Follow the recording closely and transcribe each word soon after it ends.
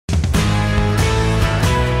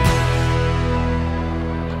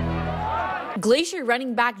Glacier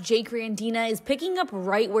running back Jake Rendina is picking up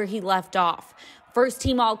right where he left off. First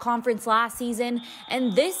team all-conference last season,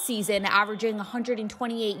 and this season averaging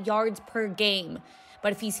 128 yards per game.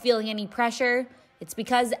 But if he's feeling any pressure, it's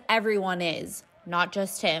because everyone is, not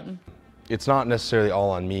just him. It's not necessarily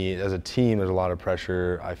all on me. As a team, there's a lot of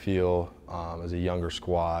pressure. I feel as a younger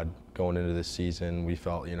squad going into this season, we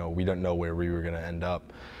felt, we didn't know where we were going to end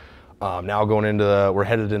up. Now going into we're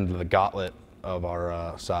headed into the gauntlet of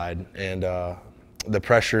our side, and the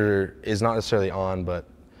pressure is not necessarily on, but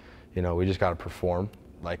we just got to perform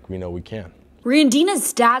like we know we can.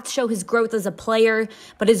 Rendina's stats show his growth as a player,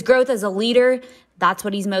 but his growth as a leader, that's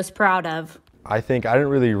what he's most proud of. I think I didn't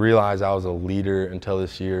really realize I was a leader until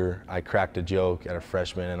this year. I cracked a joke at a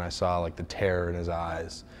freshman and I saw the terror in his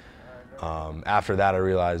eyes. After that, I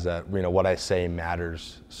realized that what I say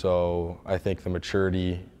matters. So I think the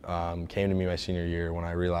maturity came to me my senior year when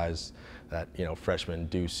I realized that freshmen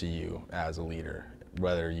do see you as a leader,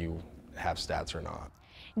 whether you have stats or not.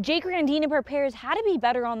 Jake Rendina prepares how to be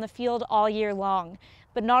better on the field all year long,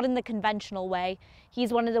 but not in the conventional way.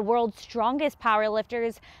 He's one of the world's strongest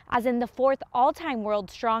powerlifters, as in the 4th all-time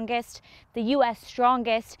world's strongest, the U.S.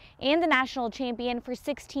 strongest, and the national champion for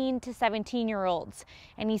 16 to 17-year-olds.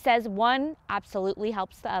 And he says one absolutely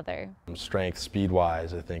helps the other. Strength,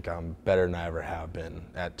 speed-wise, I think I'm better than I ever have been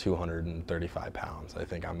at 235 pounds. I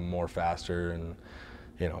think I'm more faster and,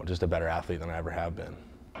 just a better athlete than I ever have been.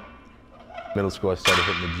 Middle school, I started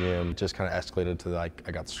hitting the gym, just kind of escalated to I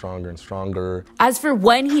got stronger and stronger. As for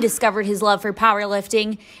when he discovered his love for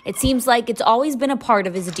powerlifting, it seems like it's always been a part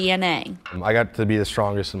of his DNA. I got to be the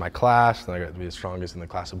strongest in my class, and I got to be the strongest in the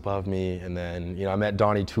class above me, and then I met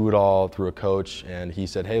Donnie Tuadall through a coach, and he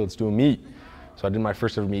said, hey, let's do a meet. So I did my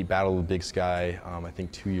first ever meet battle with Big Sky, I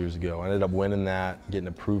think 2 years ago. I ended up winning that, getting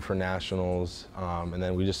approved for nationals, and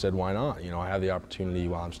then we just said, why not? I have the opportunity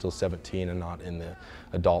while I'm still 17 and not in the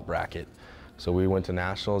adult bracket. So we went to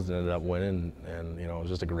nationals and ended up winning, and it was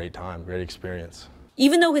just a great time, great experience.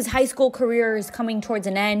 Even though his high school career is coming towards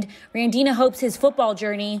an end, Rendina hopes his football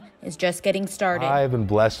journey is just getting started. I've been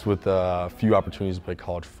blessed with a few opportunities to play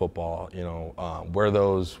college football.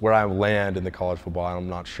 Where I land in the college football, I'm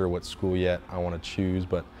not sure what school yet I want to choose,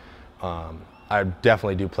 but I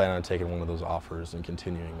definitely do plan on taking one of those offers and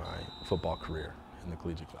continuing my football career in the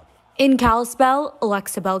collegiate level. In Kalispell,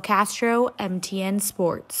 Alexa Bell Castro, MTN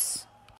Sports.